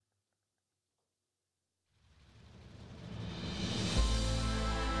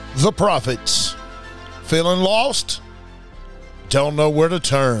The Prophets. Feeling lost? Don't know where to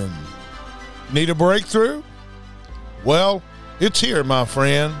turn? Need a breakthrough? Well, it's here, my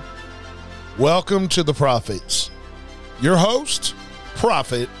friend. Welcome to The Prophets. Your host,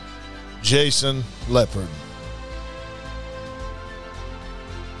 Prophet Jason Leopard.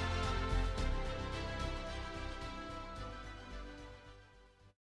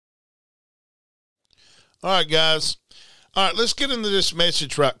 All right, guys. All right, let's get into this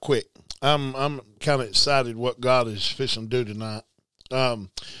message right quick. I'm kind of excited what God is fixing to do tonight.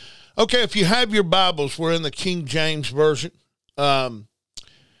 Okay, if you have your Bibles, we're in the King James Version. The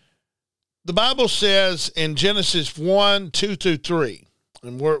Bible says in Genesis 1, 2 through 3,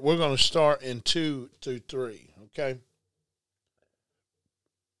 and we're going to start in 2 through 3, okay?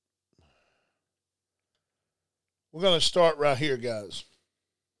 We're going to start right here, guys.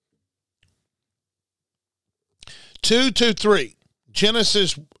 2 to 3,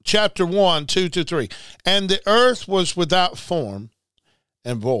 Genesis chapter 1, 2 to 3. And the earth was without form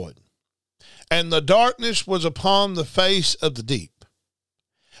and void, and the darkness was upon the face of the deep,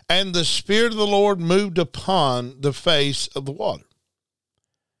 and the Spirit of the Lord moved upon the face of the water.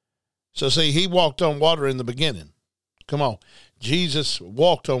 So see, he walked on water in the beginning. Come on. Jesus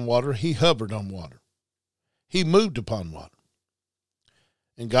walked on water. He hovered on water. He moved upon water.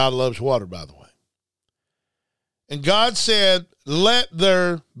 And God loves water, by the way. And God said, let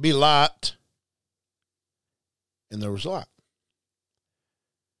there be light. And there was light.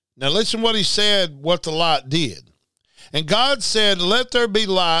 Now listen what he said, what the light did. And God said, let there be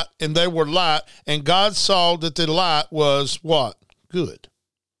light, and there were light. And God saw that the light was what? Good.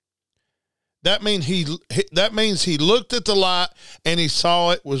 That means he looked at the light and he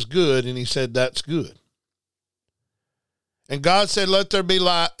saw it was good, and he said, that's good. And God said, let there be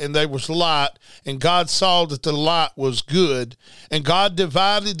light, and there was light. And God saw that the light was good. And God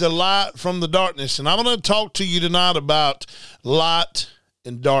divided the light from the darkness. And I'm going to talk to you tonight about light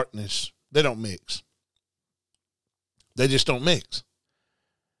and darkness. They don't mix. They just don't mix.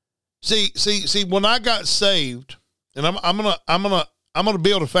 See, when I got saved, and I'm gonna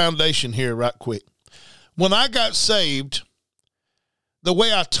build a foundation here right quick. When I got saved, the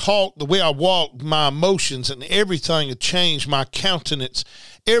way I talked, the way I walked, my emotions and everything had changed, my countenance,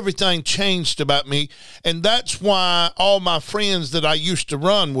 everything changed about me. And that's why all my friends that I used to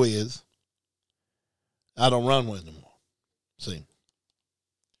run with, I don't run with anymore. See,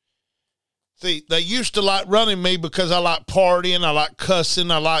 they used to like running me because I like partying, I like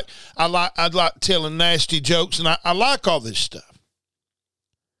cussing, I like telling nasty jokes, and I like all this stuff.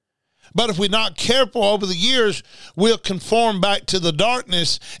 But if we're not careful over the years, we'll conform back to the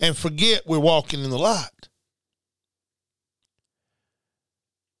darkness and forget we're walking in the light.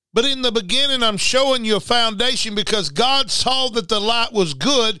 But in the beginning, I'm showing you a foundation because God saw that the light was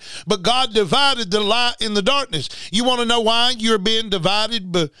good, but God divided the light in the darkness. You want to know why you're being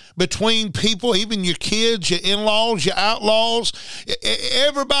divided between people, even your kids, your in-laws, your outlaws,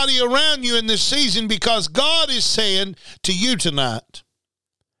 everybody around you in this season? Because God is saying to you tonight,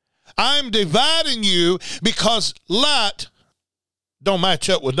 I'm dividing you because light don't match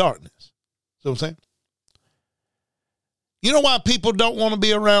up with darkness. See what I'm saying? You know why people don't want to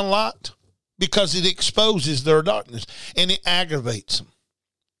be around light? Because it exposes their darkness and it aggravates them.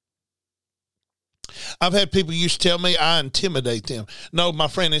 I've had people used to tell me I intimidate them. No, my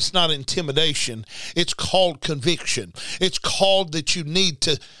friend, it's not intimidation. It's called conviction. It's called that you need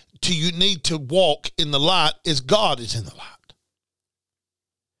to walk in the light as God is in the light.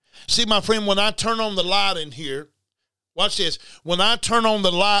 See, my friend, when I turn on the light in here, watch this. When I turn on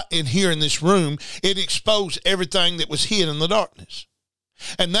the light in here in this room, it exposed everything that was hid in the darkness.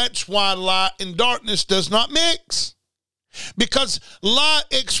 And that's why light and darkness does not mix. Because light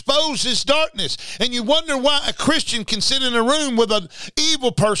exposes darkness. And you wonder why a Christian can sit in a room with an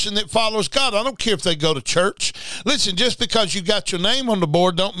evil person that follows God. I don't care if they go to church. Listen, just because you got your name on the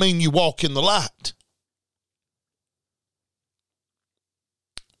board don't mean you walk in the light.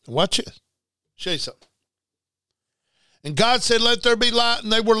 Watch it. Show you something. And God said, let there be light,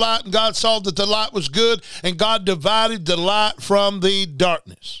 and they were light, and God saw that the light was good, and God divided the light from the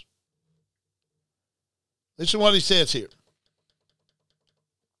darkness. Listen to what he says here.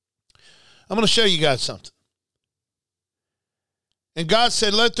 I'm going to show you guys something. And God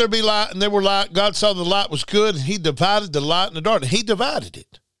said, let there be light, and there were light. God saw the light was good, and he divided the light and the darkness. He divided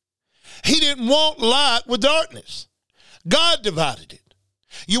it. He didn't want light with darkness. God divided it.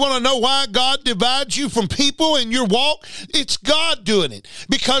 You want to know why God divides you from people in your walk? It's God doing it.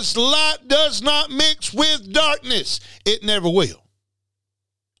 Because light does not mix with darkness. It never will.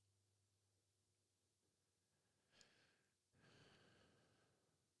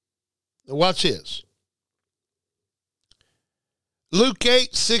 Watch this. Luke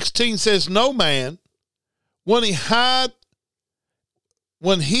 8:16 says, no man, when he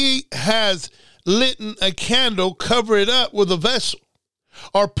has litten a candle, cover it up with a vessel,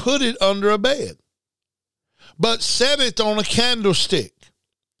 or put it under a bed, but set it on a candlestick,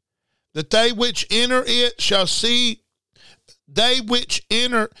 that they which enter it shall see, they which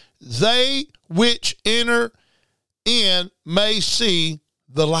enter in may see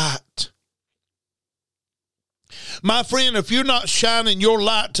the light. My friend, if you're not shining your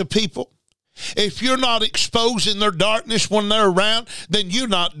light to people, if you're not exposing their darkness when they're around, then you're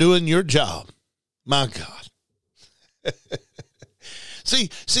not doing your job. My God. See,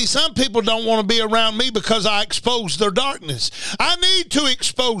 some people don't want to be around me because I expose their darkness. I need to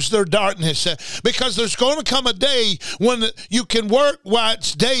expose their darkness because there's going to come a day when you can work while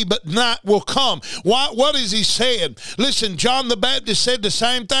it's day, but night will come. What is he saying? Listen, John the Baptist said the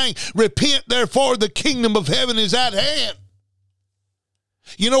same thing. Repent, therefore, the kingdom of heaven is at hand.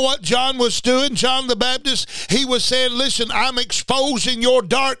 You know what John was doing? John the Baptist, he was saying, listen, I'm exposing your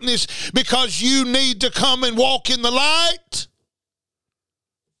darkness because you need to come and walk in the light.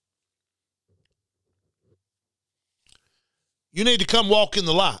 You need to come walk in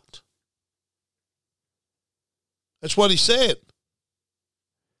the light. That's what he said.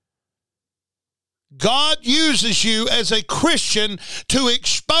 God uses you as a Christian to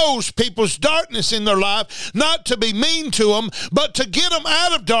expose people's darkness in their life, not to be mean to them, but to get them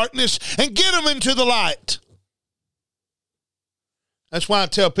out of darkness and get them into the light. That's why I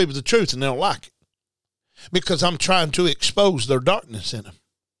tell people the truth and they don't like it, because I'm trying to expose their darkness in them.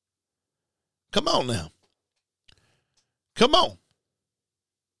 Come on now. Come on.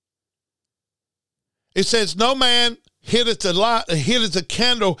 It says, no man hitteth a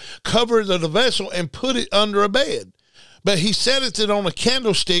candle, covereth of the vessel, and put it under a bed. But he setteth it on a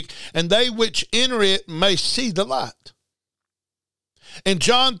candlestick, and they which enter it may see the light. And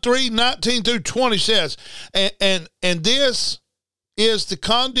John 3:19 through 20 says, and this is the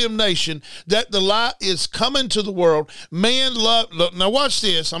condemnation, that the light is coming to the world. Man love. Now watch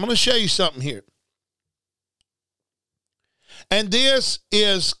this. I'm going to show you something here. And this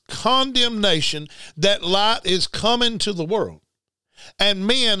is condemnation, that light is coming to the world. And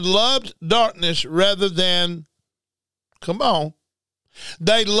men loved darkness rather than, come on.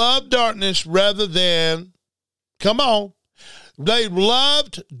 They loved darkness rather than, come on. They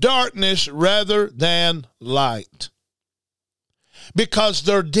loved darkness rather than light. Because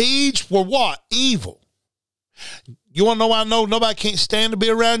their deeds were what? Evil. You want to know why I know nobody can't stand to be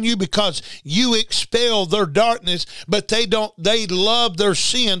around you? Because you expel their darkness, but they love their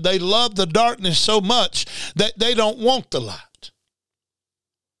sin. They love the darkness so much that they don't want the light.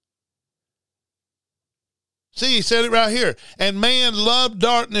 See, he said it right here. And man loved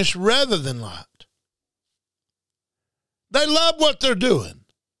darkness rather than light. They love what they're doing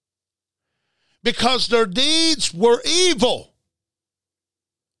because their deeds were evil.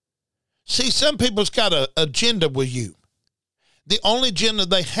 See, some people's got an agenda with you. The only agenda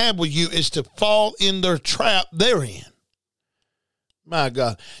they have with you is to fall in their trap they're in. My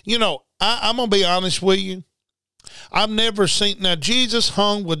God. You know, I'm going to be honest with you. I've never seen, now Jesus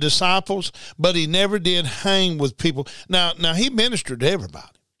hung with disciples, but he never did hang with people. Now he ministered to everybody.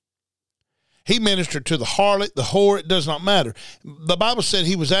 He ministered to the harlot, the whore, it does not matter. The Bible said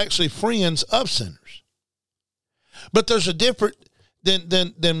he was actually friends of sinners. But there's a different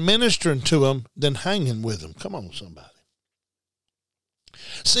than ministering to them than hanging with them. Come on, somebody.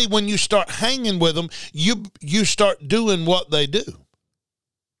 See, when you start hanging with them, you start doing what they do.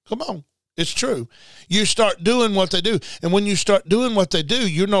 Come on. It's true. You start doing what they do. And when you start doing what they do,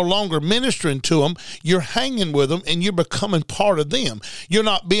 you're no longer ministering to them. You're hanging with them and you're becoming part of them. You're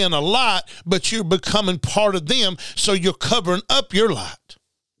not being a light, but you're becoming part of them. So you're covering up your light.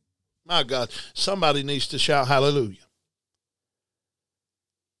 My God, somebody needs to shout hallelujah.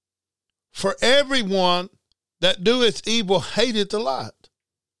 For everyone that doeth evil hateth the light,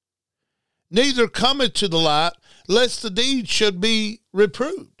 neither cometh to the light, lest the deed should be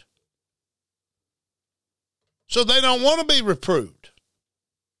reproved. So they don't want to be reproved.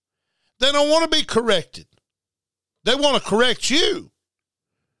 They don't want to be corrected. They want to correct you,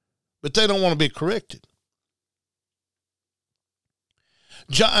 but they don't want to be corrected.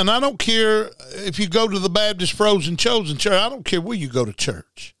 And I don't care if you go to the Baptist Frozen Chosen Church. I don't care where you go to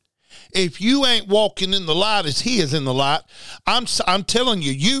church. If you ain't walking in the light as he is in the light, I'm telling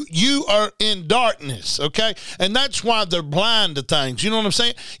you, you are in darkness, okay? And that's why they're blind to things. You know what I'm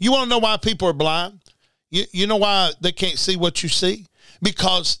saying? You want to know why people are blind? You know why they can't see what you see?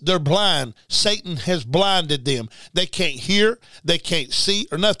 because they're blind. Satan has blinded them. They can't hear, they can't see,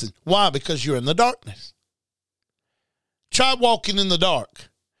 or nothing. Why? Because you're in the darkness. Try walking in the dark.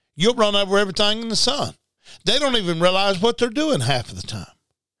 You'll run over everything in the sun. They don't even realize what they're doing half of the time.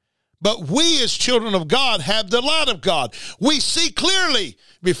 But we as children of God have the light of God. We see clearly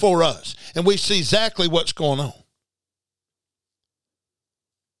before us, and we see exactly what's going on.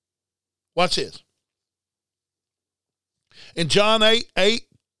 Watch this. In John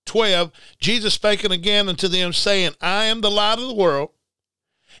 8:12, Jesus spake again unto them, saying, I am the light of the world.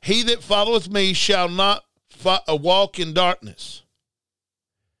 He that followeth me shall not walk in darkness,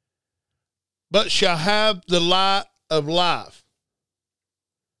 but shall have the light of life.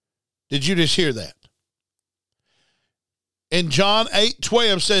 Did you just hear that? In John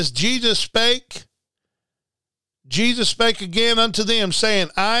 8:12 says, Jesus spake again unto them, saying,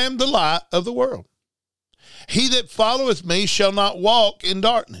 I am the light of the world. He that followeth me shall not walk in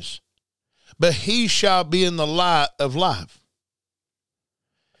darkness, but he shall be in the light of life.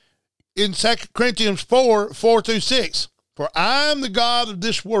 In 2 Corinthians 4:4-6, for I am the God of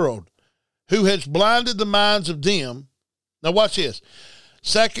this world, who has blinded the minds of them. Now watch this.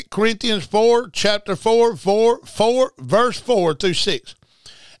 2 Corinthians 4, chapter 4, verse 4-6.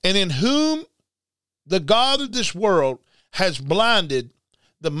 And in whom the God of this world has blinded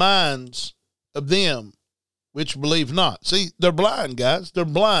the minds of them which believe not. See, they're blind, guys. They're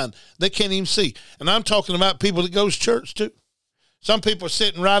blind. They can't even see. And I'm talking about people that goes to church too. Some people are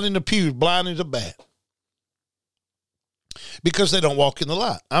sitting right in the pews, blind as a bat, because they don't walk in the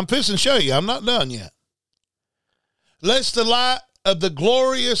light. I'm fixing to show you. I'm not done yet. Lest the light of the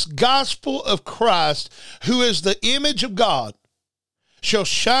glorious gospel of Christ, who is the image of God, shall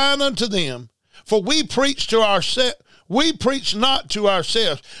shine unto them. For we preach not to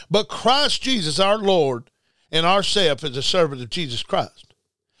ourselves, but Christ Jesus our Lord, and ourselves as a servant of Jesus Christ.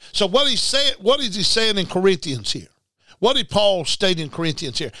 So what is he saying in Corinthians here? What did Paul state in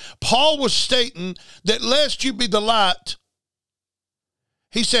Corinthians here? Paul was stating that lest you be the light.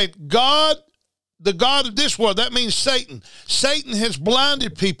 He said, God, the God of this world, that means Satan. Satan has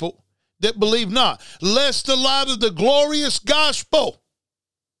blinded people that believe not. Lest the light of the glorious gospel.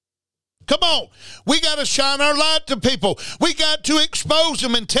 Come on. We got to shine our light to people. We got to expose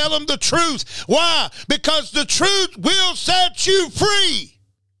them and tell them the truth. Why? Because the truth will set you free.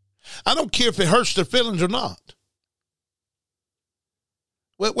 I don't care if it hurts their feelings or not.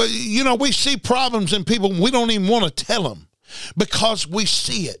 Well, we see problems in people and we don't even want to tell them because we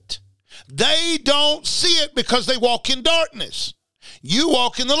see it. They don't see it because they walk in darkness. You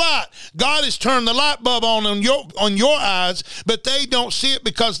walk in the light. God has turned the light bulb on your eyes, but they don't see it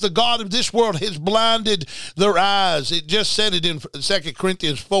because the God of this world has blinded their eyes. It just said it in 2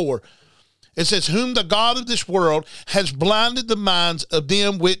 Corinthians 4. It says, whom the God of this world has blinded the minds of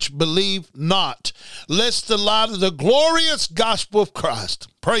them which believe not, lest the light of the glorious gospel of Christ,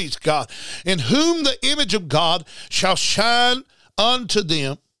 praise God, in whom the image of God shall shine unto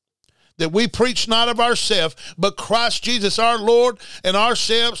them, that we preach not of ourselves, but Christ Jesus our Lord, and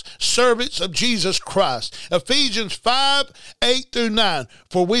ourselves servants of Jesus Christ. Ephesians 5:8-9.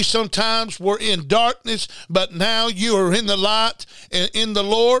 For we sometimes were in darkness, but now you are in the light and in the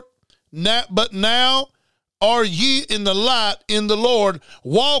Lord. But now are ye in the light in the Lord.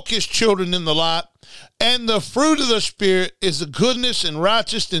 Walk as children in the light. And the fruit of the Spirit is the goodness and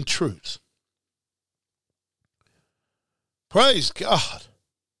righteousness and truth. Praise God.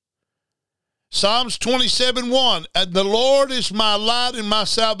 Psalms 27:1, and the Lord is my light and my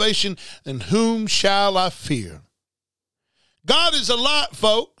salvation, and whom shall I fear? God is a light,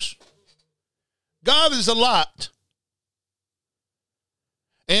 folks. God is a light.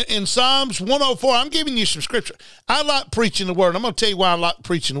 And in Psalms 104, I'm giving you some scripture. I like preaching the word. I'm going to tell you why I like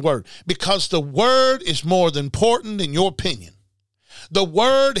preaching the word. Because the word is more than important than your opinion. The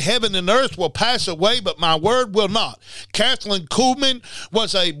word, heaven and earth will pass away, but my word will not. Kathleen Kuhlman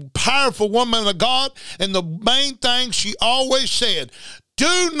was a powerful woman of God, and the main thing she always said,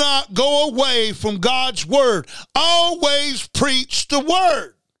 do not go away from God's word. Always preach the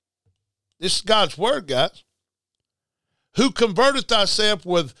word. This is God's word, guys. Who converteth thyself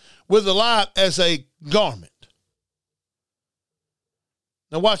with the light as a garment.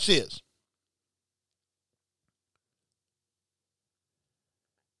 Now watch this.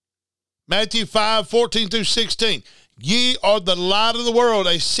 Matthew 5:14-16. Ye are the light of the world,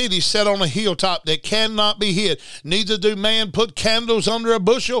 a city set on a hilltop that cannot be hid. Neither do man put candles under a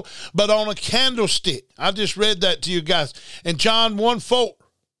bushel, but on a candlestick. I just read that to you guys. In John 1:4.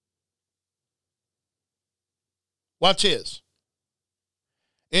 Watch this.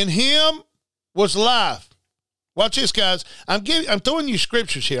 In him was life. Watch this, guys. I'm throwing you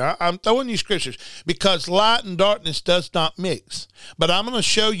scriptures here. I'm throwing you scriptures because light and darkness does not mix. But I'm going to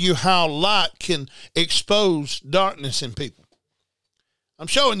show you how light can expose darkness in people. I'm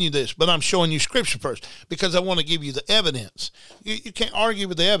showing you this, but I'm showing you scripture first because I want to give you the evidence. You can't argue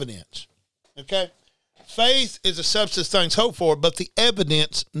with the evidence, okay? Faith is a substance of things hoped for, but the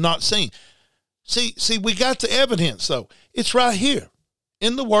evidence not seen. See, we got the evidence, though. It's right here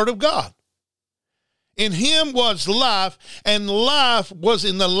in the Word of God. In him was life, and life was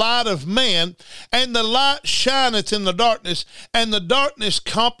in the light of man, and the light shineth in the darkness, and the darkness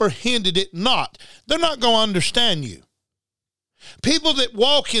comprehended it not. They're not going to understand you. People that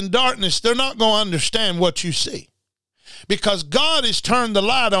walk in darkness, they're not going to understand what you see because God has turned the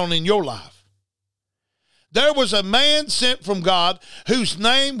light on in your life. There was a man sent from God whose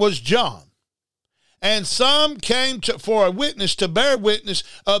name was John. And some came for a witness to bear witness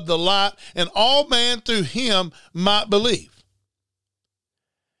of the light, and all man through him might believe.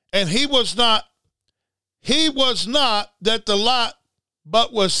 And he was not that the light,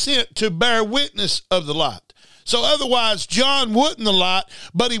 but was sent to bear witness of the light. So otherwise, John wasn't the light,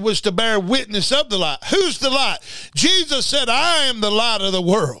 but he was to bear witness of the light. Who's the light? Jesus said, I am the light of the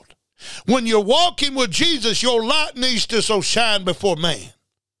world. When you're walking with Jesus, your light needs to so shine before man.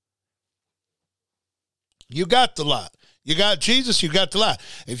 You got the light. You got Jesus, you got the light.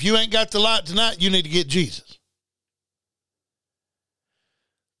 If you ain't got the light tonight, you need to get Jesus.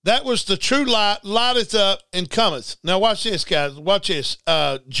 That was the true light, lighteth up and cometh. Now watch this, guys. Watch this.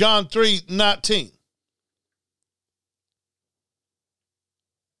 John 3:19.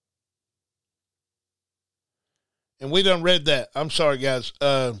 And we done read that. I'm sorry, guys.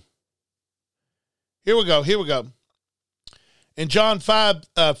 Here we go. In John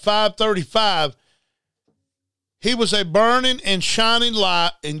 5:35, he was a burning and shining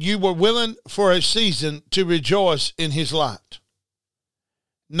light, and you were willing for a season to rejoice in his light.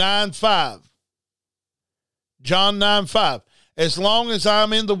 9:5. John 9:5. As long as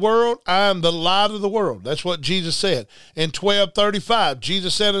I'm in the world, I am the light of the world. That's what Jesus said. In 12:35,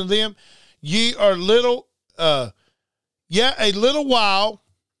 Jesus said unto them, ye are little, yet a little while,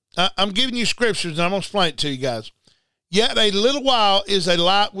 I'm giving you scriptures, and I'm going to explain it to you guys. Yet a little while is a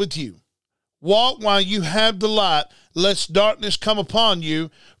light with you. Walk while you have the light, lest darkness come upon you.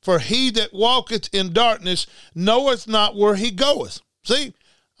 For he that walketh in darkness knoweth not where he goeth. See,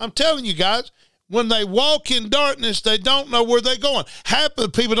 I'm telling you guys, when they walk in darkness, they don't know where they're going. Half of the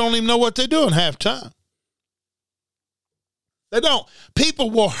people don't even know what they're doing half time. They don't.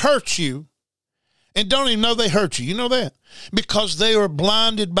 People will hurt you and don't even know they hurt you. You know that? Because they are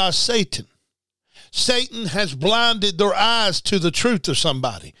blinded by Satan. Satan has blinded their eyes to the truth of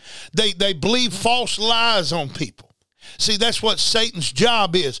somebody. They believe false lies on people. See, that's what Satan's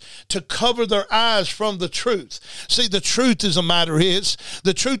job is, to cover their eyes from the truth. See, the truth of the matter is,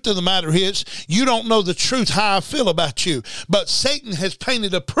 you don't know the truth, how I feel about you. But Satan has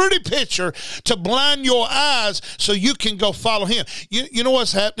painted a pretty picture to blind your eyes so you can go follow him. You know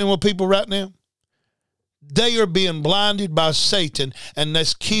what's happening with people right now? They are being blinded by Satan, and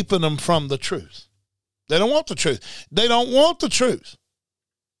that's keeping them from the truth. They don't want the truth. They don't want the truth.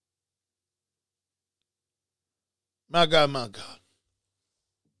 My God, my God.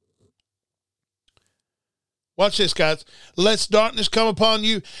 Watch this, guys. Lest darkness come upon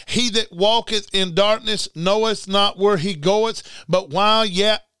you. He that walketh in darkness knoweth not where he goeth, but while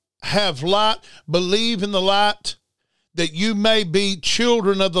yet have light, believe in the light, that you may be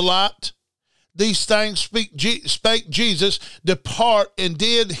children of the light. These things spake Jesus, depart, and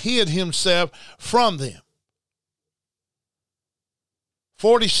did hid himself from them.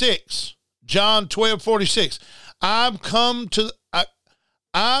 46, John 12:46. I've come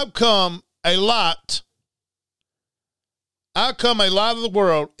a light of the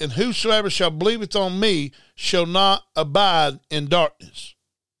world, and whosoever shall believeth on me shall not abide in darkness.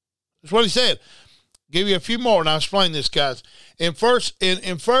 That's what he said. Give you a few more, and I'll explain this, guys. In First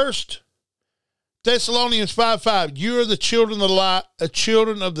Thessalonians 5:5, you are the children of the light, the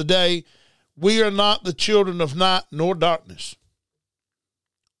children of the day. We are not the children of night nor darkness.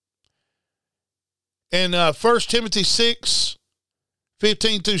 In 1 Timothy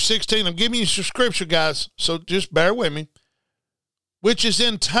 6:15-16, I'm giving you some scripture, guys, so just bear with me. Which is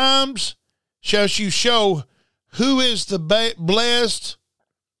in times shall you show who is the blessed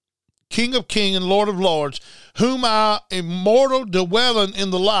King of kings and Lord of lords, whom I immortal dwelling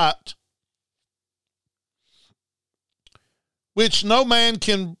in the light, which no man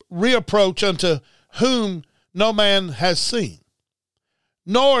can reapproach, unto whom no man has seen,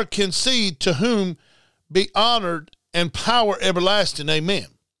 nor can see, to whom be honored and power everlasting. Amen.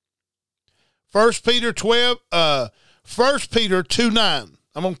 1 Peter 12, 1 Peter 2:9.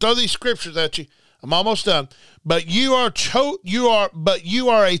 I'm going to throw these scriptures at you. I'm almost done. But you are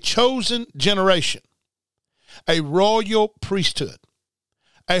a chosen generation, a royal priesthood,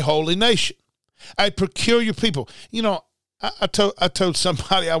 a holy nation, a peculiar people. You know, I told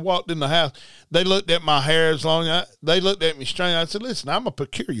somebody, I walked in the house, they looked at my hair as long as they looked at me strange. I said, listen, I'm a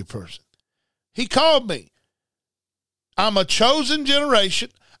peculiar person. He called me. I'm a chosen generation.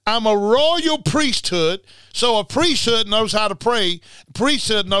 I'm a royal priesthood. So a priesthood knows how to pray. A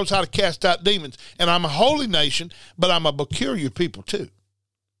priesthood knows how to cast out demons. And I'm a holy nation, but I'm a peculiar people too.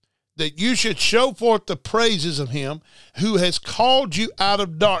 That you should show forth the praises of him who has called you out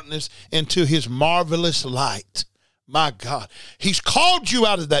of darkness into his marvelous light. My God, he's called you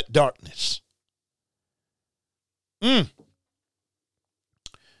out of that darkness.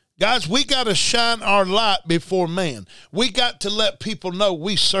 Guys, we got to shine our light before man. We got to let people know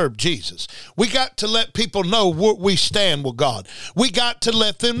we serve Jesus. We got to let people know where we stand with God. We got to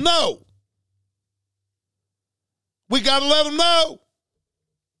let them know. We got to let them know.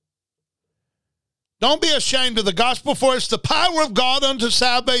 Don't be ashamed of the gospel, for it's the power of God unto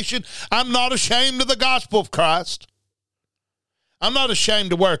salvation. I'm not ashamed of the gospel of Christ. I'm not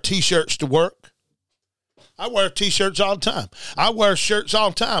ashamed to wear T-shirts to work. I wear T-shirts all the time. I wear shirts all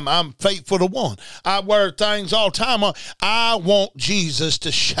the time. I'm faithful to one. I wear things all the time. I want Jesus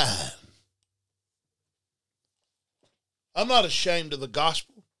to shine. I'm not ashamed of the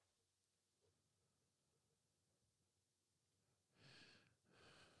gospel.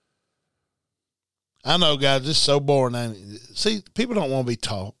 I know, guys, this is so boring. See, people don't want to be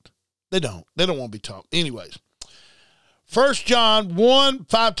taught. They don't. They don't want to be taught. Anyways. 1 John 1,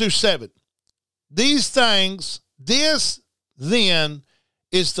 5-7. These things, this then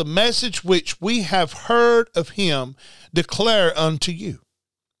is the message which we have heard of him declare unto you.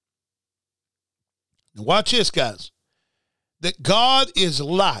 Now watch this, guys. That God is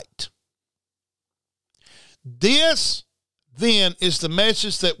light. This then is the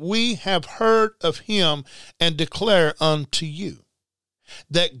message that we have heard of him and declare unto you.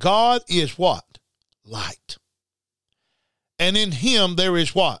 That God is what? Light. And in him there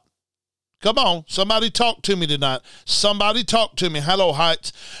is what? Come on, somebody talk to me tonight. Somebody talk to me. Hello,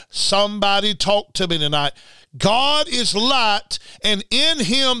 Heights. Somebody talk to me tonight. God is light, and in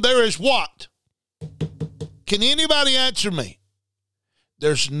him there is what? Can anybody answer me?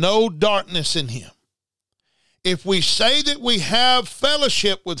 There's no darkness in him. If we say that we have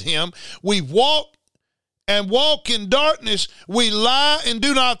fellowship with him, we walk in darkness, we lie and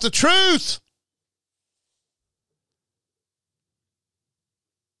do not the truth.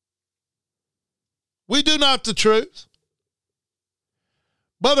 We do not the truth.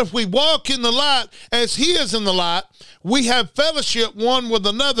 But if we walk in the light as he is in the light, we have fellowship one with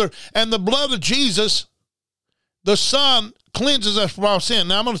another, and the blood of Jesus, the Son, cleanses us from our sin.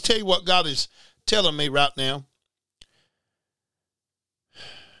 Now, I'm going to tell you what God is telling me right now.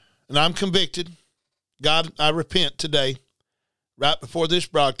 And I'm convicted. God, I repent today. Right before this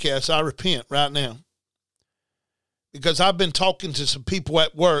broadcast, I repent right now. Because I've been talking to some people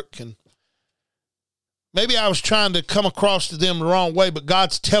at work, and maybe I was trying to come across to them the wrong way, but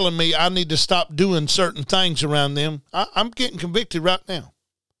God's telling me I need to stop doing certain things around them. I'm getting convicted right now.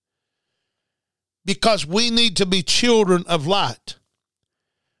 Because we need to be children of light.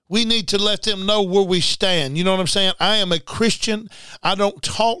 We need to let them know where we stand. You know what I'm saying? I am a Christian. I don't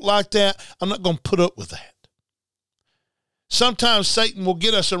talk like that. I'm not going to put up with that. Sometimes Satan will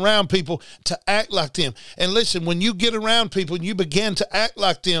get us around people to act like them. And listen, when you get around people and you begin to act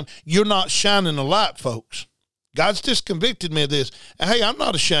like them, you're not shining a light, folks. God's just convicted me of this. And hey, I'm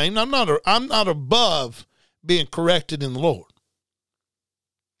not ashamed. I'm not above being corrected in the Lord.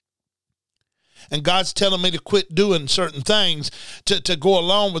 And God's telling me to quit doing certain things to go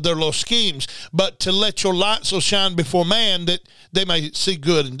along with their little schemes, but to let your light so shine before man that they may see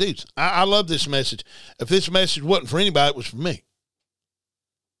good and deeds. I love this message. If this message wasn't for anybody, it was for me.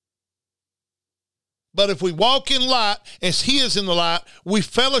 But if we walk in light as he is in the light, we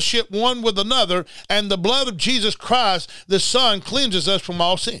fellowship one with another, and the blood of Jesus Christ, the Son, cleanses us from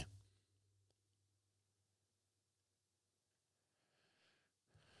all sin.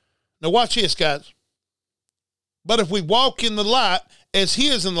 Now watch this, guys. But if we walk in the light as he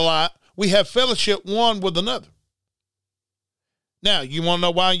is in the light, we have fellowship one with another. Now, you want to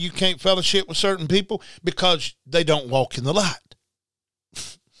know why you can't fellowship with certain people? Because they don't walk in the light.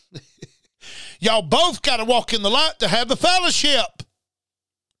 Y'all both got to walk in the light to have the fellowship.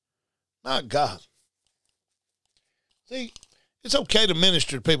 My God. See, it's okay to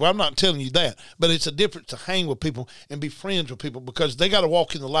minister to people. I'm not telling you that. But it's a difference to hang with people and be friends with people because they got to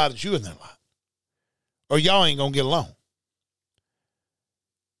walk in the light as you in that light. or y'all ain't going to get along.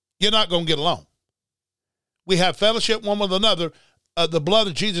 You're not going to get along. We have fellowship one with another. The blood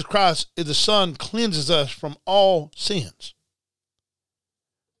of Jesus Christ, the Son, cleanses us from all sins.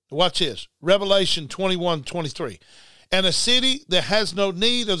 Watch this. Revelation 21:23. And a city that has no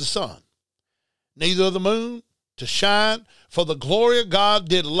need of the sun, neither of the moon to shine, for the glory of God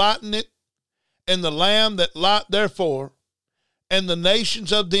did lighten it, and the Lamb that light therefore, and the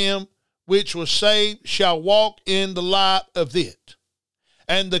nations of them which were saved shall walk in the light of it.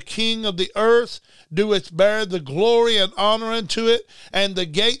 And the King of the earth doeth bear the glory and honor unto it, and the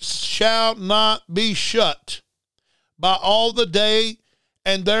gates shall not be shut by all the day,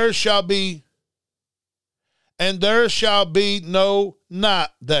 and there shall be no night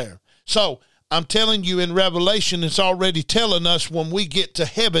there. So I'm telling you, in Revelation, it's already telling us when we get to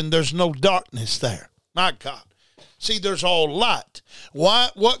heaven, there's no darkness there. My God. See, there's all light.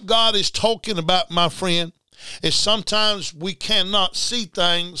 What God is talking about, my friend, is sometimes we cannot see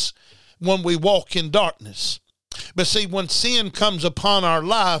things when we walk in darkness. But see, when sin comes upon our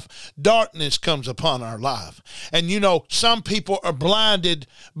life, darkness comes upon our life. And you know, some people are blinded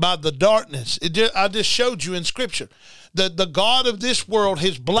by the darkness. I just showed you in Scripture that the God of this world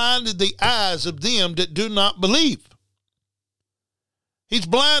has blinded the eyes of them that do not believe. He's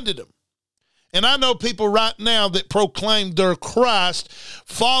blinded them. And I know people right now that proclaim they're Christ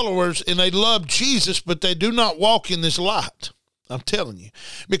followers and they love Jesus, but they do not walk in this light. I'm telling you,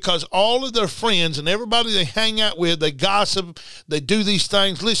 because all of their friends and everybody they hang out with, they gossip, they do these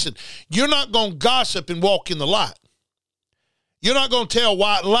things. Listen, you're not going to gossip and walk in the light. You're not going to tell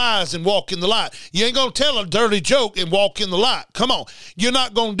white lies and walk in the light. You ain't going to tell a dirty joke and walk in the light. Come on. You're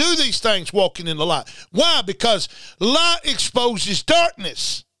not going to do these things walking in the light. Why? Because light exposes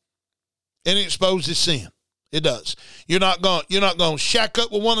darkness and it exposes sin. It does. You're not going to shack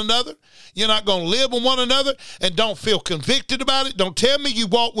up with one another. You're not going to live with one another and don't feel convicted about it. Don't tell me you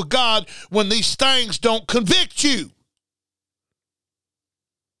walk with God when these things don't convict you.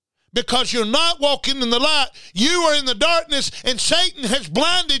 Because you're not walking in the light. You are in the darkness and Satan has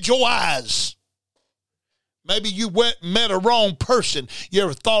blinded your eyes. Maybe you met a wrong person. You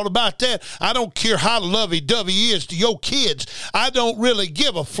ever thought about that? I don't care how lovey-dovey he is to your kids. I don't really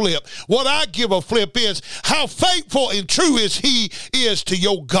give a flip. What I give a flip is how faithful and true is he is to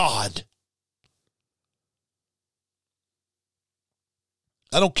your God.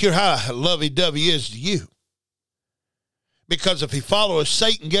 I don't care how lovey-dovey he is to you. Because if he follows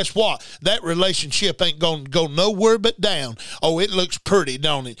Satan, guess what? That relationship ain't going to go nowhere but down. Oh, it looks pretty,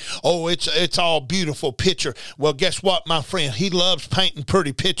 don't it? Oh, it's all beautiful picture. Well, guess what, my friend? He loves painting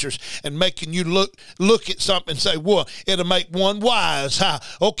pretty pictures and making you look at something and say, well, it'll make one wise. Huh?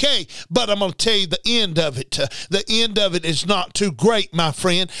 Okay, but I'm going to tell you the end of it. The end of it is not too great, my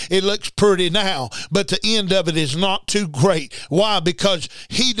friend. It looks pretty now, but the end of it is not too great. Why? Because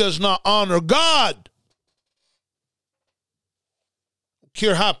he does not honor God.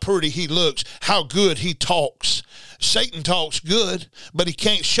 Care how pretty he looks, how good he talks. Satan talks good, but he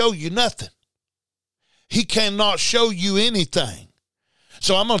can't show you nothing. He cannot show you anything.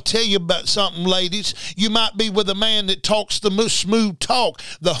 So I'm going to tell you about something, ladies. You might be with a man that talks the smooth talk,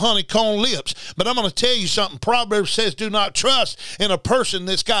 the honeycomb lips. But I'm going to tell you something. Proverbs says do not trust in a person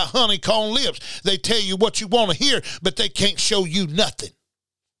that's got honeycomb lips. They tell you what you want to hear, but they can't show you nothing.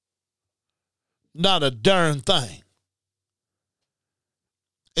 Not a darn thing.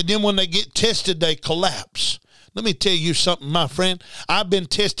 And then when they get tested, they collapse. Let me tell you something, my friend. I've been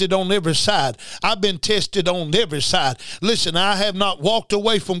tested on every side. I've been tested on every side. Listen, I have not walked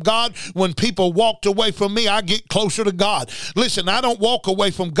away from God. When people walked away from me, I get closer to God. Listen, I don't walk away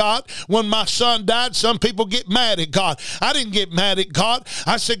from God. When my son died, some people get mad at God. I didn't get mad at God.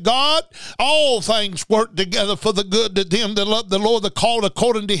 I said, God, all things work together for the good to them that love the Lord, that called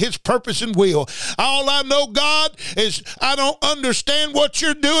according to his purpose and will. All I know, God, is I don't understand what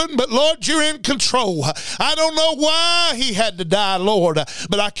you're doing, but Lord, you're in control. I don't know why he had to die, Lord,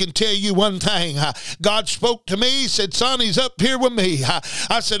 but I can tell you one thing. God spoke to me. He said, son, he's up here with me.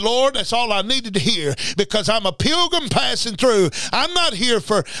 I said, Lord, that's all I needed to hear, because I'm a pilgrim passing through. I'm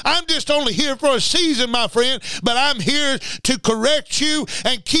just only here for a season, my friend, but I'm here to correct you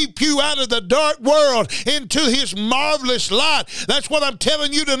and keep you out of the dark world into his marvelous light. That's what I'm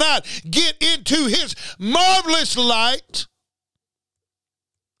telling you tonight. Get into his marvelous light.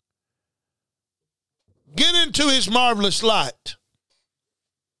 Get into his marvelous light.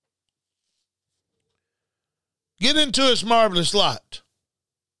 Get into his marvelous light.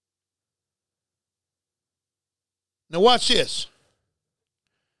 Now watch this.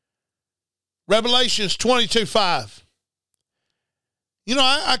 Revelations 22:5. You know,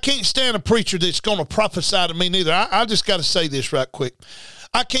 I can't stand a preacher that's going to prophesy to me neither. I just got to say this right quick.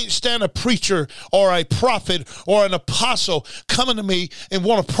 I can't stand a preacher or a prophet or an apostle coming to me and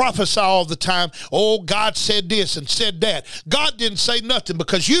want to prophesy all the time. Oh, God said this and said that. God didn't say nothing,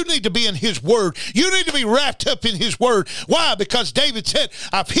 because you need to be in his word. You need to be wrapped up in his word. Why? Because David said,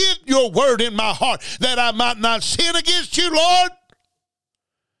 I've hid your word in my heart that I might not sin against you, Lord.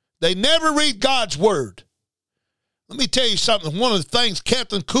 They never read God's word. Let me tell you something. One of the things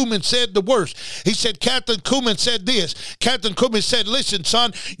Captain Kuhlman said the worst. He said, Captain Kuhlman said this. Captain Kuhlman said, listen,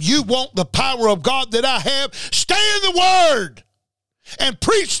 son, you want the power of God that I have? Stay in the word and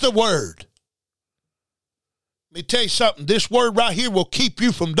preach the word. Let me tell you something. This word right here will keep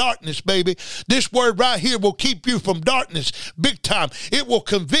you from darkness, baby. This word right here will keep you from darkness big time. It will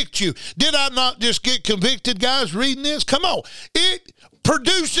convict you. Did I not just get convicted, guys, reading this? Come on. It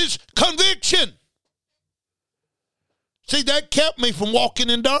produces conviction. See, that kept me from walking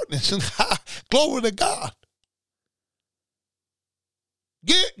in darkness. And glory to God.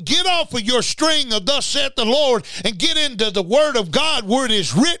 Get off of your string of thus saith the Lord and get into the word of God where it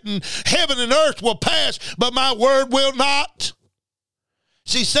is written, heaven and earth will pass, but my word will not.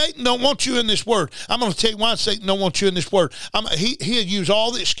 See, Satan don't want you in this word. I'm going to tell you why Satan don't want you in this word. He'll use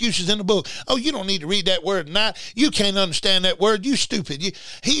all the excuses in the book. Oh, you don't need to read that word tonight. You can't understand that word. You stupid.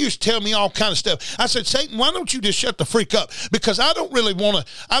 He used to tell me all kind of stuff. I said, Satan, why don't you just shut the freak up? Because I don't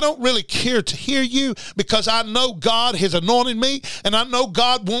really care to hear you, because I know God has anointed me, and I know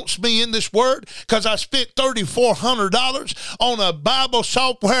God wants me in this word, because I spent $3,400 on a Bible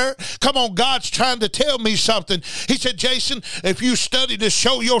software. Come on, God's trying to tell me something. He said, Jason, if you study to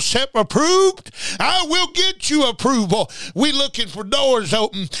show yourself approved, I will get you approval. We looking for doors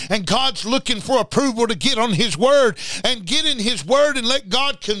open, and God's looking for approval to get on his word and get in his word and let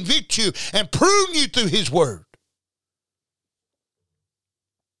God convict you and prune you through his word.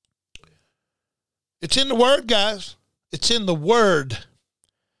 It's in the word, guys. It's in the word.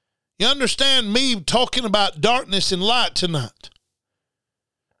 You understand me talking about darkness and light tonight?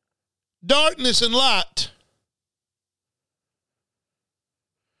 Darkness and light.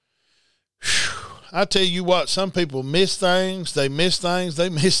 I tell you what, some people miss things. They miss things. They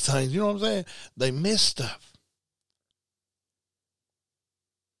miss things. You know what I'm saying? They miss stuff.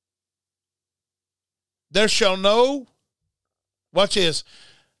 There shall no, watch this,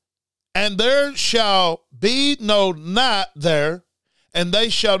 and there shall be no night there, and they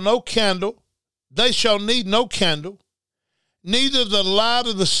shall no candle. They shall need no candle, neither the light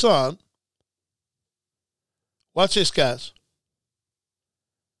of the sun. Watch this, guys.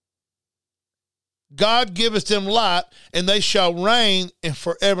 God giveth them light, and they shall reign in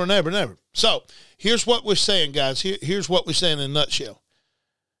forever and ever and ever. So, here's what we're saying, guys. Here's what we're saying in a nutshell.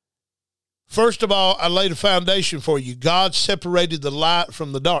 First of all, I laid a foundation for you. God separated the light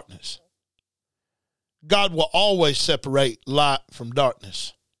from the darkness. God will always separate light from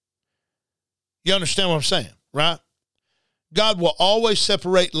darkness. You understand what I'm saying, right? God will always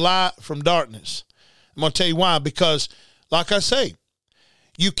separate light from darkness. I'm going to tell you why. Because, like I say,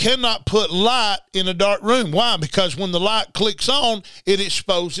 you cannot put light in a dark room. Why? Because when the light clicks on, it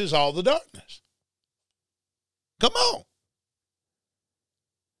exposes all the darkness. Come on.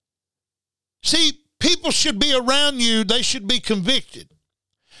 See, people should be around you. They should be convicted.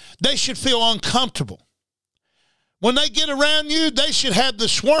 They should feel uncomfortable. When they get around you, they should have the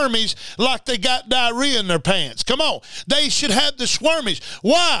squirmies like they got diarrhea in their pants. Come on. They should have the squirmies.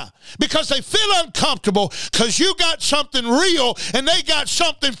 Why? Because they feel uncomfortable, because you got something real and they got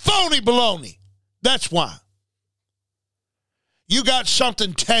something phony baloney. That's why. You got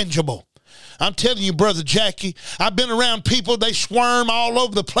something tangible. I'm telling you, Brother Jackie, I've been around people, they squirm all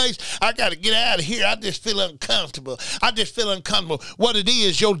over the place. I got to get out of here. I just feel uncomfortable. What it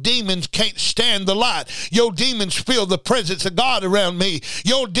is, your demons can't stand the light. Your demons feel the presence of God around me.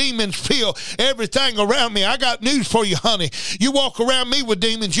 Your demons feel everything around me. I got news for you, honey. You walk around me with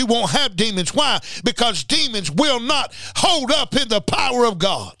demons, you won't have demons. Why? Because demons will not hold up in the power of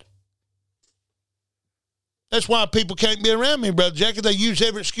God. That's why people can't be around me, Brother Jackie. They use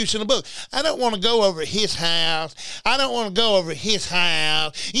every excuse in the book. I don't want to go over his house. I don't want to go over his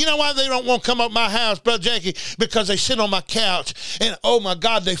house. You know why they don't want to come up my house, Brother Jackie? Because they sit on my couch and, oh, my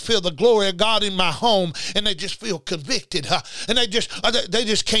God, they feel the glory of God in my home, and they just feel convicted. And they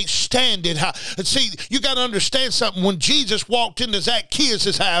just can't stand it. And see, you got to understand something. When Jesus walked into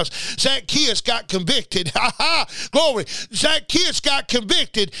Zacchaeus' house, Zacchaeus got convicted. Glory. Zacchaeus got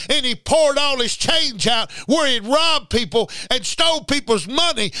convicted, and he poured all his change out where where he'd robbed people and stole people's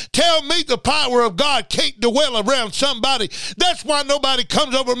money, tell me the power of God can't dwell around somebody. That's why nobody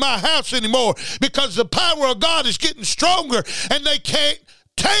comes over my house anymore, because the power of God is getting stronger and they can't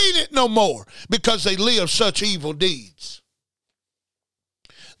taint it no more because they live such evil deeds.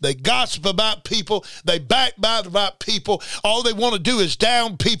 They gossip about people. They backbite about people. All they want to do is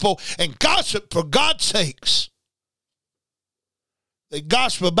down people and gossip for God's sakes. They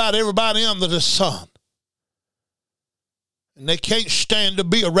gossip about everybody under the sun. And they can't stand to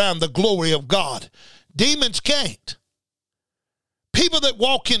be around the glory of God. Demons can't. People that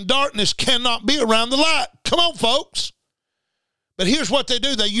walk in darkness cannot be around the light. Come on, folks. But here's what they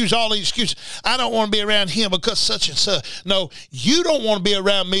do. They use all these excuses. I don't want to be around him because such and such. No, you don't want to be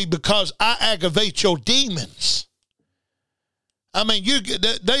around me because I aggravate your demons. I mean,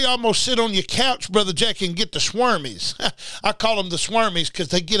 they almost sit on your couch, Brother Jack, and get the swarmies. I call them the swarmies because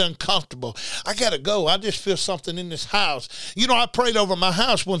they get uncomfortable. I got to go. I just feel something in this house. You know, I prayed over my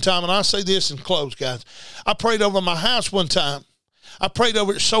house one time, and I'll say this and close, guys. I prayed over my house one time. I prayed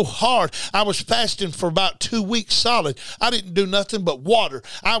over it so hard. I was fasting for about 2 weeks solid. I didn't do nothing but water.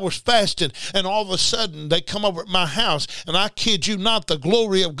 I was fasting, and all of a sudden, they come over at my house, and I kid you not, the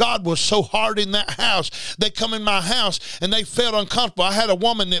glory of God was so hard in that house. They come in my house, and they felt uncomfortable. I had a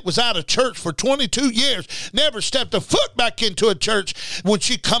woman that was out of church for 22 years, never stepped a foot back into a church. When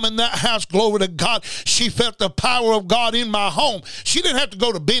she come in that house, glory to God, she felt the power of God in my home. She didn't have to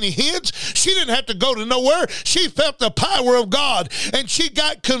go to Benny Hinn's. She didn't have to go to nowhere. She felt the power of God. And she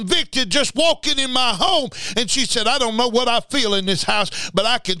got convicted just walking in my home. And she said, I don't know what I feel in this house, but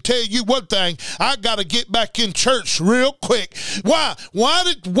I can tell you one thing. I got to get back in church real quick. Why?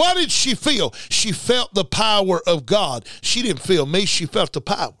 What did she feel? She felt the power of God. She didn't feel me. She felt the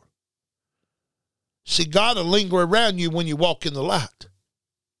power. See, God will linger around you when you walk in the light.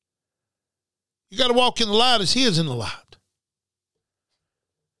 You got to walk in the light as he is in the light.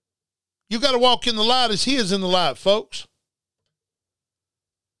 You got to walk in the light as he is in the light, folks.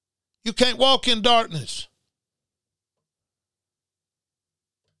 You can't walk in darkness.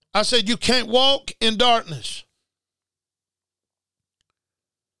 I said you can't walk in darkness.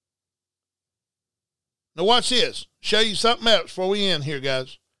 Now watch this. Show you something else before we end here,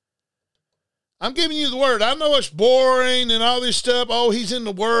 guys. I'm giving you the word. I know it's boring and all this stuff. Oh, he's in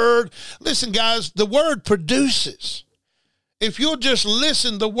the word. Listen, guys, the word produces. If you'll just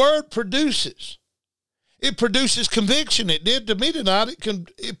listen, the word produces. It produces conviction. It did to me tonight.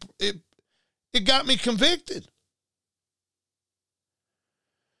 It got me convicted.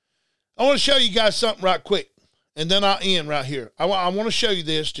 I want to show you guys something right quick, and then I'll end right here. I want to show you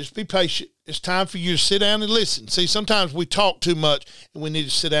this. Just be patient. It's time for you to sit down and listen. See, sometimes we talk too much, and we need to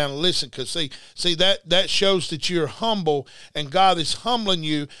sit down and listen because, see that shows that you're humble, and God is humbling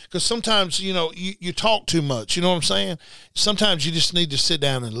you because sometimes, you talk too much. You know what I'm saying? Sometimes you just need to sit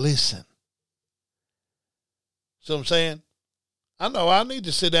down and listen. See what I'm saying? I know I need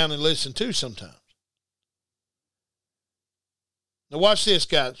to sit down and listen too sometimes. Now watch this,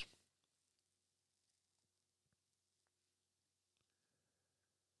 guys.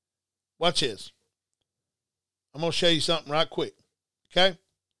 Watch this. I'm going to show you something right quick. Okay?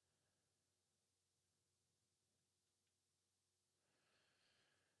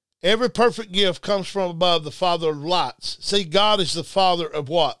 Every perfect gift comes from above, the Father of lights. See, God is the Father of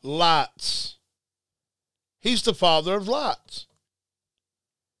what? Lights. He's the Father of lights.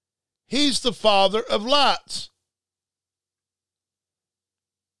 He's the Father of lights.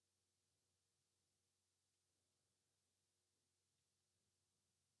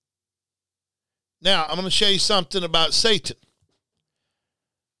 Now, I'm going to show you something about Satan.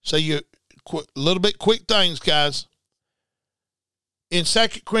 So little bit quick things, guys. In 2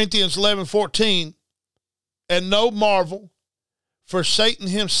 Corinthians 11:14, and no marvel, for Satan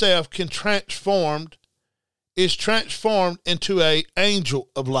himself is transformed into an angel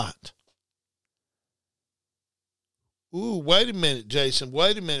of light. Ooh, wait a minute, Jason.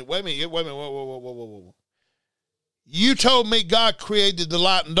 Wait a minute. Whoa. You told me God created the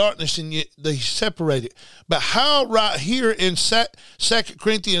light and darkness and they separated. But how right here in 2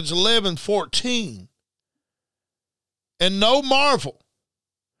 Corinthians 11:14, and no marvel,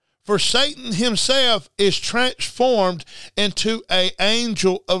 for Satan himself is transformed into an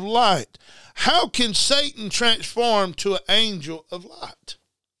angel of light. How can Satan transform to an angel of light?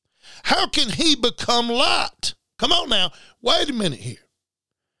 How can he become light? Come on now. Wait a minute here.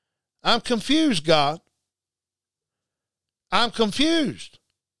 I'm confused, God. I'm confused.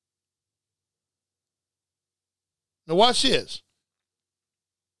 Now watch this.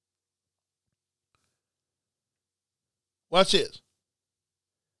 Watch this.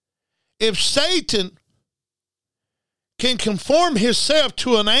 If Satan can conform himself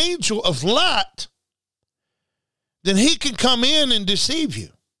to an angel of light, then he can come in and deceive you.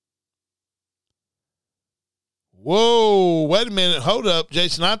 Whoa, wait a minute. Hold up,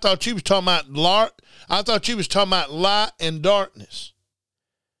 Jason. I thought you was talking about light and darkness.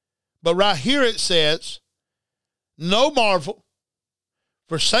 But right here it says, no marvel,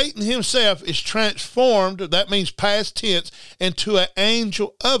 for Satan himself is transformed, that means past tense, into an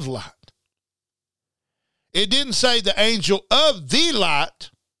angel of light. It didn't say the angel of the light.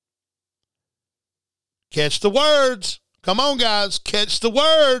 Catch the words. Come on, guys. Catch the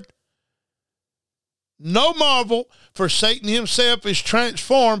word. No marvel, for Satan himself is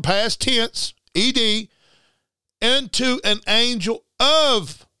transformed, past tense, ed, into an angel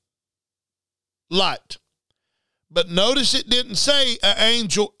of light. But notice it didn't say an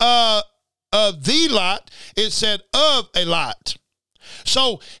angel of the light. It said of a light.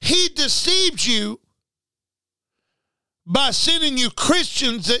 So he deceived you by sending you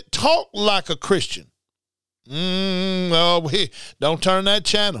Christians that talk like a Christian. Don't turn that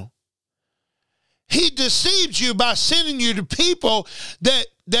channel. He deceived you by sending you to people that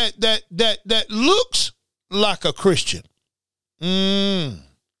looks like a Christian.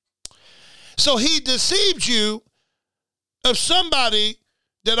 So he deceived you of somebody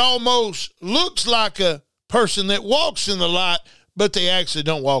that almost looks like a person that walks in the light, but they actually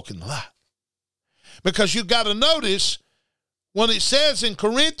don't walk in the light. Because you got to notice when it says in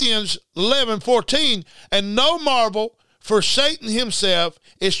Corinthians 11:14, and no marvel, for Satan himself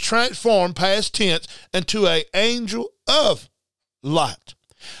is transformed, past tense, into an angel of light.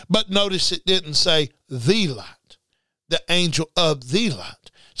 But notice it didn't say the light, the angel of the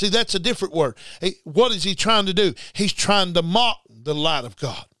light. See, that's a different word. What is he trying to do? He's trying to mock the light of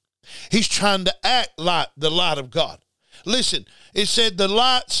God. He's trying to act like the light of God. Listen, it said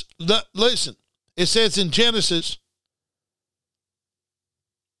it says in Genesis,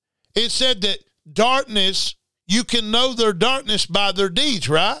 it said that darkness, you can know their darkness by their deeds,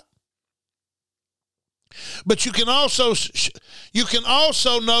 right? But you can also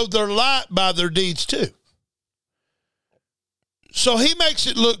know their light by their deeds too. So he makes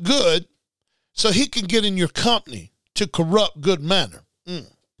it look good so he can get in your company to corrupt good manner.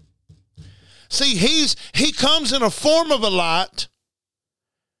 See, he comes in a form of a light.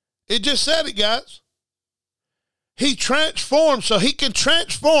 It just said it, guys. He transforms, so he can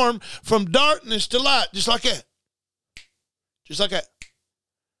transform from darkness to light, just like that. Just like that.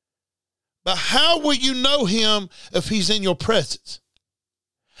 But how will you know him if he's in your presence?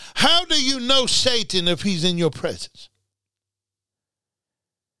 How do you know Satan if he's in your presence?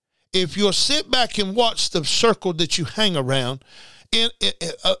 If you'll sit back and watch the circle that you hang around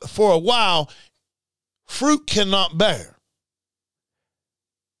for a while, fruit cannot bear.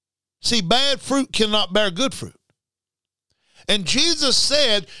 See, bad fruit cannot bear good fruit. And Jesus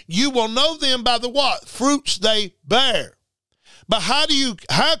said, you will know them by the what? Fruits they bear. But how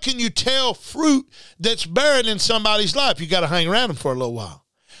can you tell fruit that's bearing in somebody's life? You got to hang around them for a little while.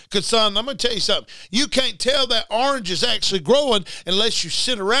 Because, son, I'm going to tell you something. You can't tell that orange is actually growing unless you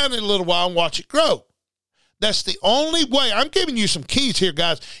sit around it a little while and watch it grow. That's the only way. I'm giving you some keys here,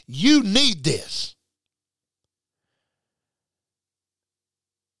 guys. You need this.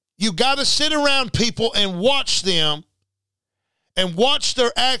 You got to sit around people and watch them and watch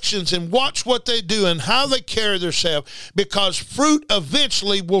their actions and watch what they do and how they carry themselves, because fruit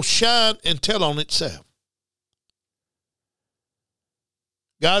eventually will shine and tell on itself.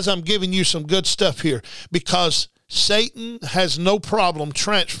 Guys, I'm giving you some good stuff here, because Satan has no problem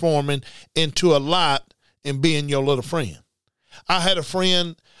transforming into a light and being your little friend. I had a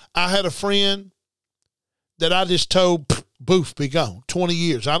friend that I just told, boof, be gone. 20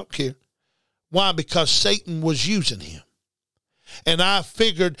 years, I don't care. Why? Because Satan was using him. And I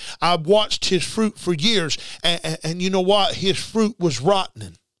figured, I watched his fruit for years, and you know what? His fruit was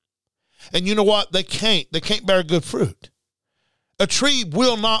rotting. And you know what? They can't bear good fruit. A tree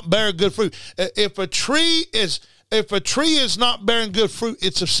will not bear good fruit. If a tree is not bearing good fruit,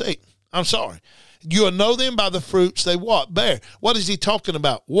 it's of Satan. I'm sorry. You will know them by the fruits they what? Bear. What is he talking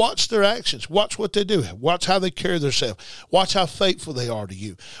about? Watch their actions. Watch what they do. Watch how they carry themselves. Watch how faithful they are to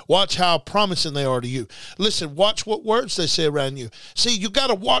you. Watch how promising they are to you. Listen, watch what words they say around you. See, you got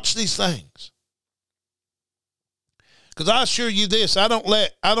to watch these things. Because I assure you this, I don't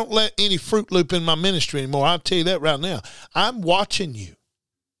let any Fruit Loop in my ministry anymore. I'll tell you that right now. I'm watching you.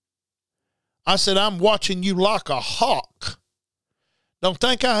 I said, I'm watching you like a hawk. Don't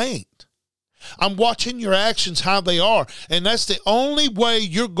think I ain't. I'm watching your actions, how they are. And that's the only way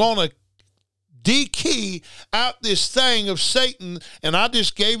you're going to de-key out this thing of Satan. And I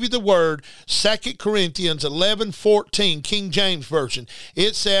just gave you the word, 2 Corinthians 11:14, King James Version.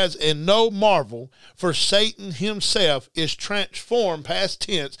 It says, and no marvel, for Satan himself is transformed, past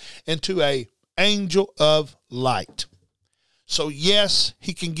tense, into an angel of light. So yes,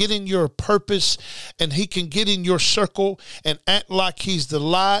 he can get in your purpose, and he can get in your circle and act like he's the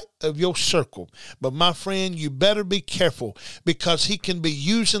light of your circle. But my friend, you better be careful, because he can be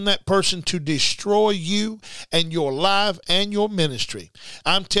using that person to destroy you and your life and your ministry.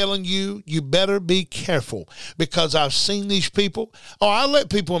 I'm telling you, you better be careful, because I've seen these people. Oh, I let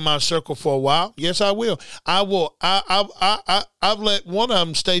people in my circle for a while. Yes, I will. I've let one of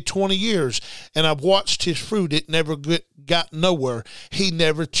them stay 20 years, and I've watched his fruit. It never got nowhere. He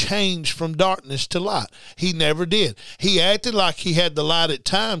never changed from darkness to light. He never did. He acted like he had the light at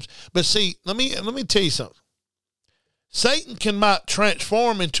times. But see, let me tell you something. Satan might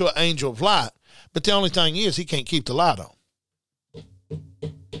transform into an angel of light, but the only thing is he can't keep the light on.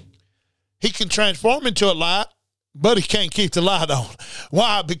 He can transform into a light, but he can't keep the light on.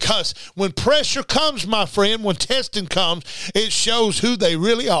 Why? Because when pressure comes, my friend, when testing comes, it shows who they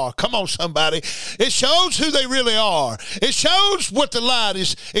really are. Come on, somebody. It shows who they really are. It shows what the light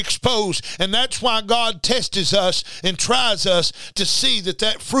is exposed. And that's why God tests us and tries us to see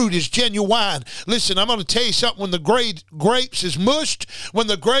that fruit is genuine. Listen, I'm going to tell you something. When the grapes is mushed, when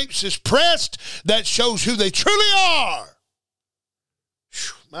the grapes is pressed, that shows who they truly are.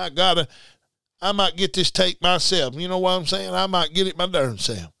 Whew, my God, I might get this tape myself. You know what I'm saying? I might get it my darn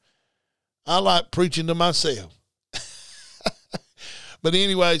self. I like preaching to myself. But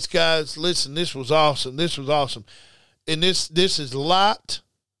anyways, guys, listen, this was awesome. This was awesome. And this is light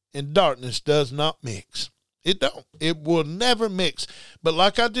and darkness does not mix. It don't. It will never mix. But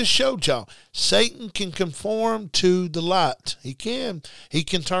like I just showed y'all, Satan can conform to the light. He can. He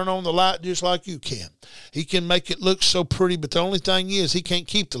can turn on the light just like you can. He can make it look so pretty, but the only thing is he can't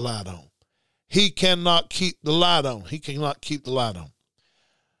keep the light on. He cannot keep the light on. He cannot keep the light on.